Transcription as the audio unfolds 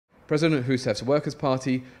President Rousseff's Workers'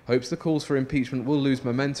 Party hopes the calls for impeachment will lose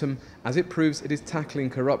momentum as it proves it is tackling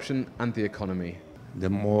corruption and the economy. The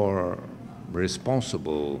more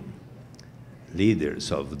responsible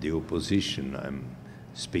leaders of the opposition, I'm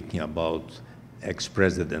speaking about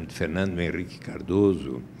ex-President Fernando Henrique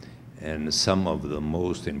Cardoso and some of the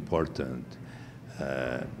most important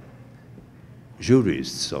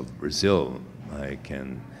jurists of Brazil. I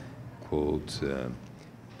can quote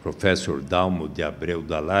Professor Dalmo de Abreu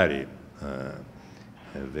Dallari, a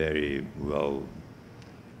very well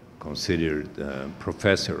considered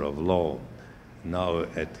professor of law, now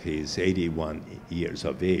at his 81 years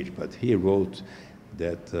of age, but he wrote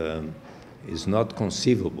that it's not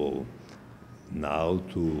conceivable now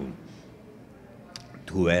to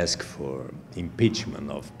ask for impeachment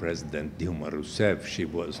of President Dilma Rousseff. She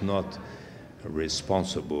was not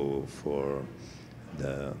responsible for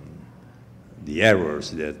the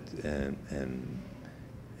errors that and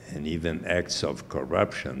even acts of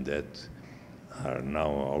corruption that are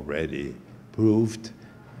now already proved,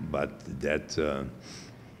 but that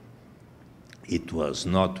it was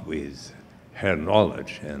not with her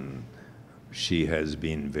knowledge, and she has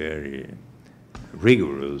been very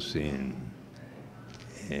rigorous in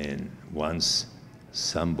once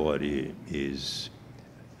somebody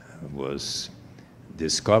was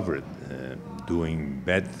discovered doing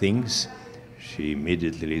bad things, she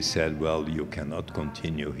immediately said, well, you cannot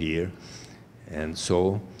continue here. And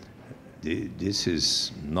so this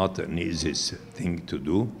is not an easy thing to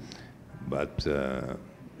do, but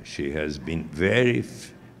she has been very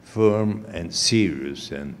firm and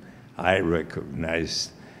serious, and I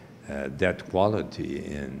recognize that quality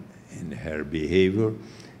in her behavior.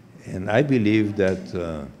 And I believe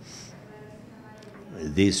that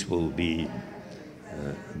this will be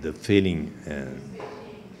the feeling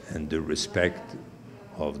and the respect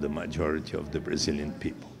of the majority of the Brazilian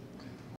people.